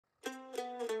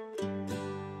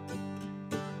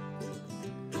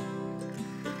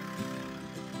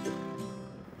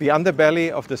The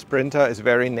underbelly of the Sprinter is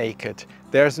very naked.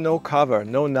 There's no cover,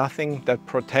 no nothing that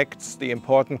protects the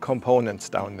important components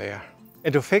down there.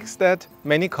 And to fix that,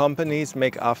 many companies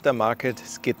make aftermarket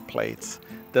skid plates.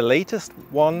 The latest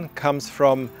one comes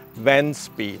from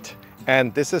Vanspeed,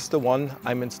 and this is the one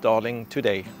I'm installing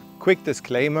today. Quick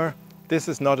disclaimer, this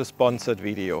is not a sponsored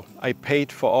video. I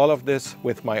paid for all of this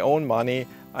with my own money.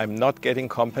 I'm not getting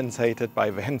compensated by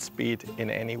Vanspeed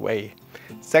in any way.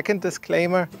 Second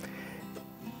disclaimer,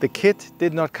 the kit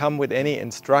did not come with any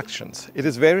instructions. It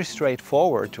is very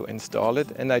straightforward to install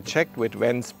it, and I checked with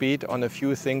Vanspeed on a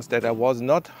few things that I was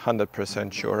not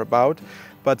 100% sure about.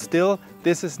 But still,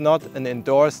 this is not an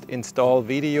endorsed install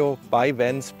video by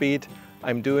Vanspeed.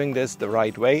 I'm doing this the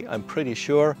right way, I'm pretty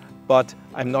sure, but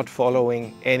I'm not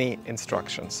following any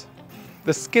instructions.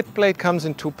 The skid plate comes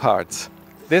in two parts.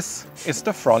 This is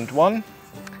the front one,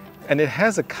 and it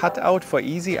has a cutout for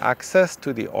easy access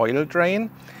to the oil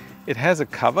drain. It has a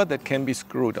cover that can be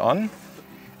screwed on.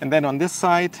 And then on this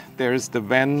side, there is the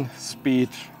Vanspeed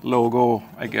logo,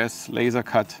 I guess, laser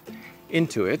cut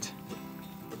into it.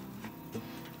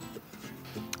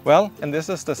 Well, and this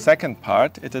is the second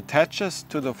part. It attaches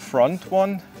to the front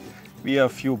one via a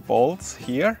few bolts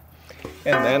here,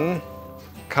 and then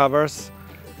covers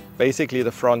basically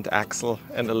the front axle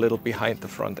and a little behind the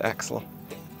front axle.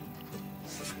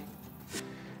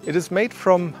 It is made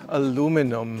from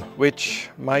aluminum,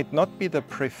 which might not be the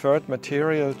preferred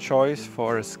material choice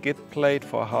for a skid plate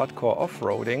for hardcore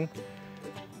off-roading,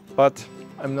 but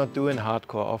I'm not doing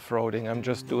hardcore off-roading, I'm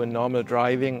just doing normal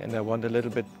driving, and I want a little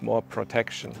bit more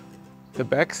protection. The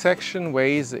back section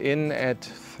weighs in at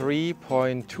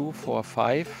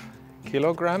 3.245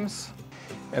 kilograms,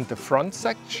 and the front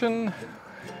section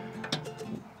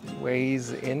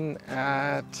weighs in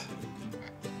at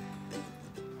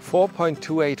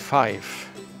 4.285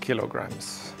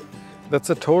 kilograms. That's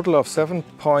a total of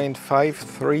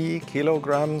 7.53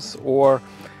 kilograms, or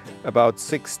about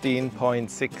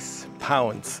 16.6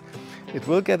 pounds. It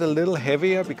will get a little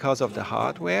heavier because of the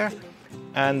hardware,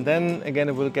 and then again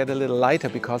it will get a little lighter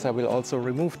because I will also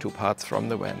remove two parts from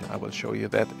the van. I will show you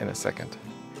that in a second.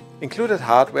 Included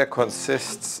hardware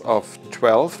consists of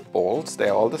 12 bolts,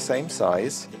 they're all the same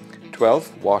size,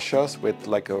 12 washers with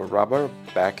like a rubber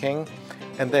backing,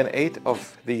 and then 8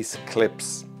 of these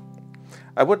clips.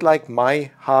 I would like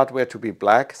my hardware to be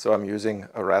black, so I'm using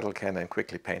a rattle can and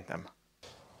quickly paint them.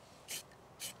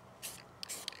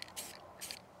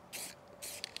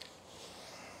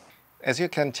 As you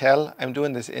can tell, I'm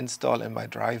doing this install in my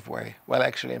driveway, well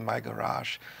actually in my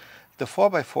garage. The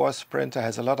 4x4 Sprinter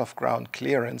has a lot of ground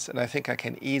clearance, and I think I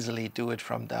can easily do it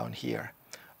from down here.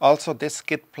 Also, this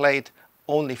skid plate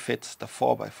only fits the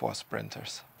 4x4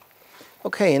 Sprinters.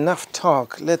 Okay, enough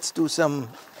talk. Let's do some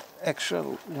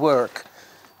actual work.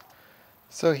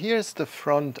 So here's the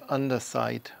front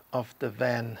underside of the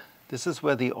van. This is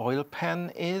where the oil pan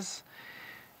is,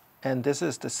 and this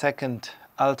is the second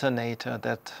alternator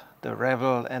that the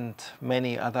Revel and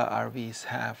many other RVs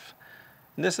have.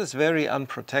 And this is very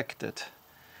unprotected.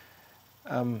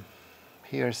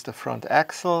 Here's the front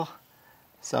axle,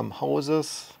 some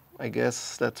hoses. I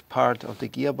guess that's part of the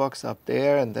gearbox up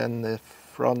there, and then the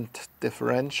front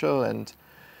differential and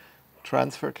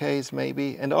transfer case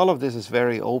maybe. And all of this is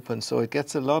very open, so it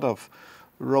gets a lot of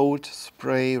road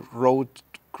spray, road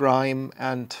grime,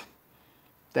 and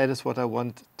that is what I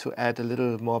want to add a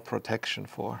little more protection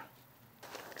for.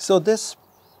 So this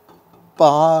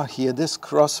bar here, this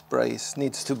cross brace,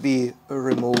 needs to be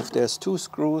removed. There's 2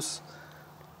 screws,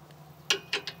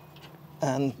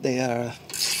 and they are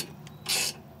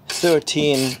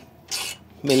 13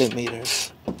 millimeters.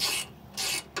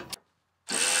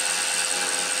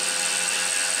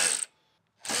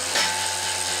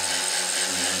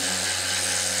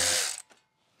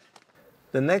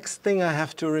 The next thing I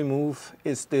have to remove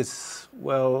is this,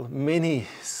 well, mini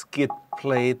skid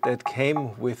plate that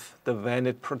came with the van.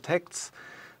 It protects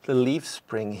the leaf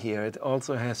spring here. It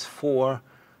also has 4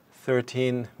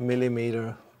 13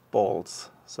 millimeter bolts.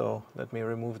 So let me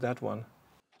remove that one.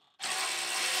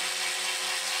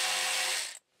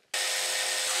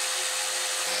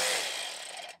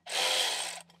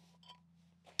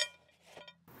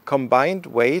 Combined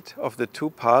weight of the two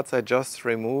parts I just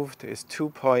removed is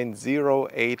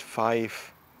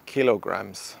 2.085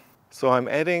 kilograms. So I'm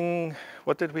adding,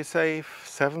 what did we say,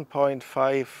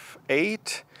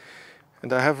 7.58,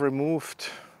 and I have removed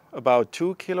about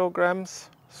 2 kilograms,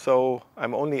 so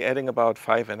I'm only adding about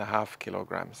 5.5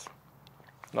 kilograms.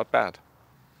 Not bad.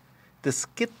 The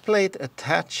skid plate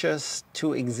attaches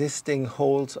to existing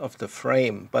holes of the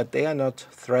frame, but they are not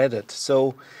threaded,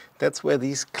 so that's where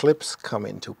these clips come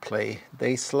into play.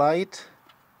 They slide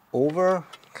over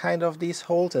kind of these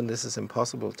holes, and this is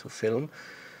impossible to film,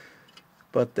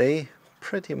 but they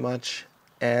pretty much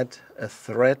add a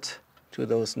thread to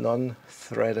those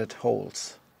non-threaded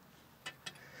holes.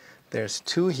 There's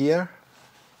 2 here,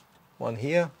 one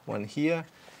here,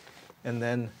 and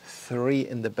then 3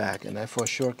 in the back, and I for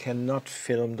sure cannot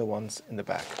film the ones in the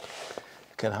back.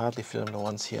 I can hardly film the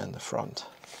ones here in the front.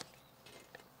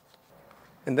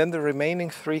 And then the remaining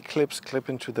 3 clips clip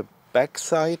into the back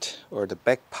side or the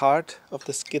back part of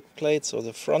the skid plate, so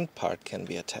the front part can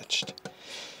be attached.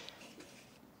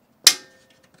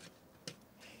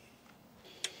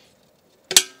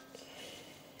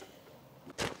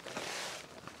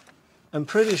 I'm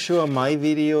pretty sure my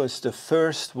video is the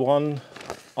first one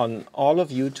on all of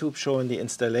YouTube showing the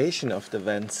installation of the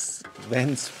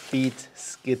Vanspeed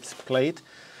skid plate.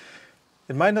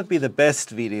 It might not be the best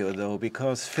video though,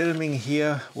 because filming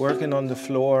here, working on the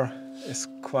floor, is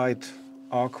quite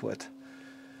awkward.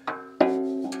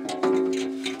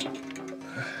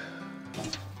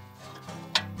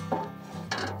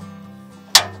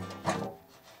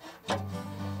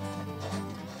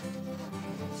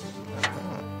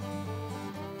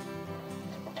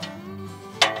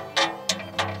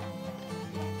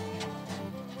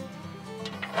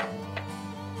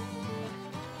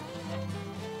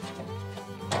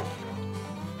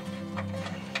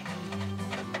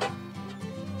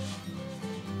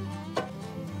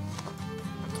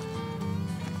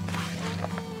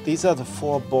 These are the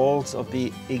 4 bolts of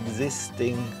the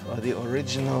existing or the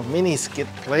original mini skid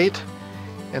plate,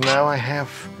 and now I have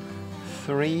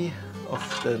 3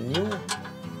 of the new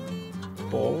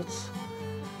bolts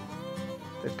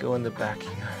that go in the back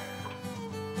here.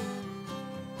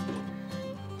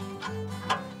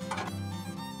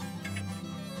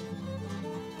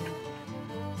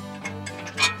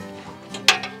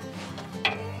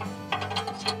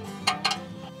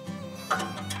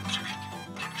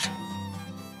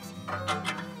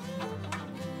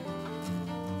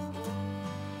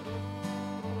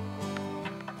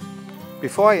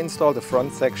 Before I install the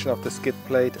front section of the skid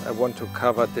plate, I want to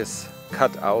cover this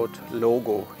cut-out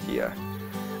logo here.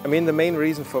 I mean, the main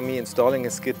reason for me installing a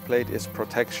skid plate is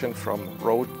protection from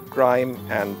road grime,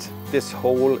 and this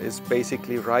hole is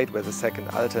basically right where the second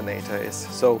alternator is,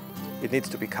 so it needs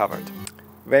to be covered.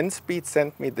 Vanspeed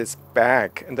sent me this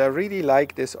bag, and I really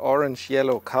like this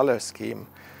orange-yellow color scheme.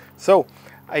 So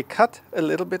I cut a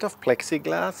little bit of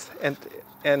plexiglass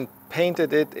and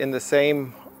painted it in the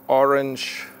same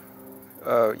orange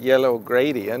yellow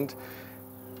gradient,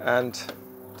 and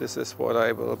this is what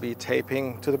I will be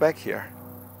taping to the back here.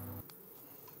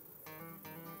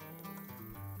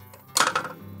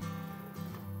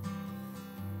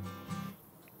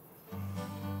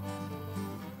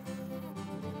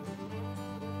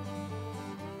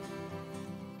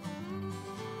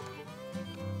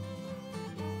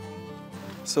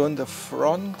 So in the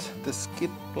front, the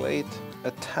skid plate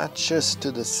attaches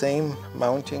to the same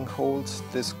mounting holes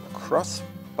this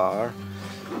crossbar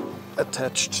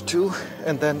attached to,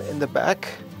 and then in the back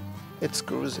it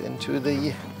screws into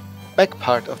the back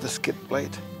part of the skid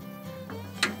plate.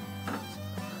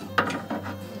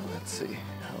 Let's see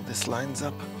how this lines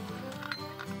up.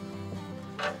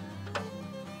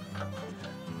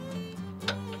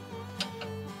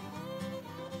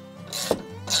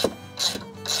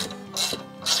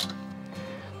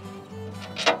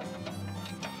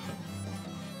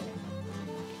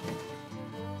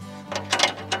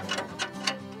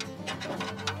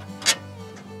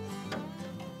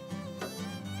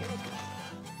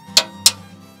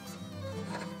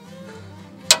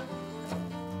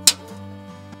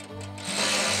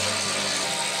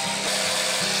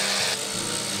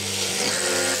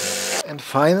 And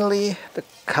finally, the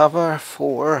cover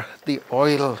for the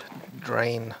oil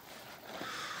drain.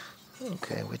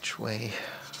 Okay, which way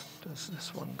does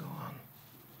this one go on?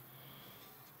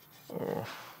 Oh,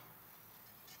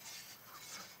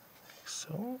 like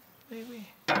so, maybe?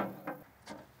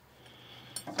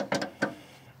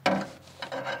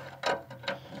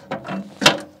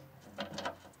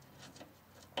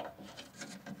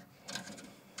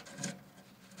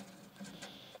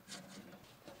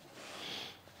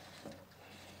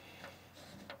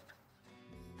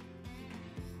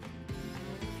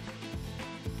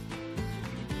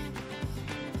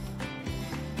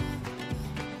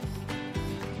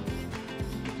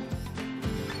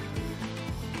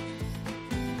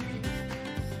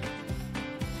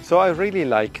 So I really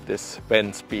like this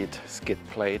Vanspeed skid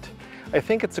plate. I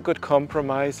think it's a good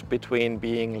compromise between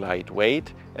being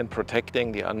lightweight and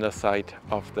protecting the underside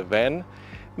of the van.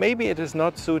 Maybe it is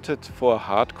not suited for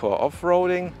hardcore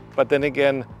off-roading, but then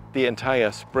again, the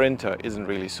entire Sprinter isn't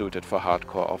really suited for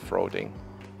hardcore off-roading.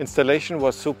 Installation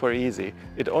was super easy.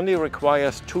 It only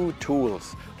requires two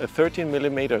tools, a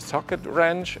 13mm socket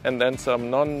wrench and then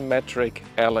some non-metric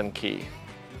Allen key.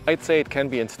 I'd say it can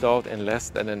be installed in less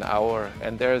than an hour,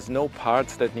 and there is no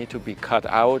parts that need to be cut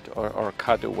out or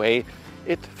cut away.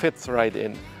 It fits right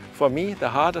in. For me, the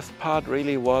hardest part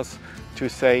really was to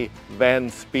say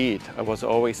Vanspeed. I was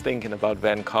always thinking about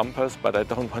Van Compass, but I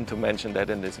don't want to mention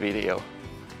that in this video.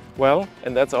 Well,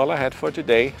 and that's all I had for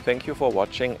today. Thank you for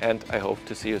watching, and I hope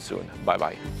to see you soon. Bye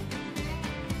bye.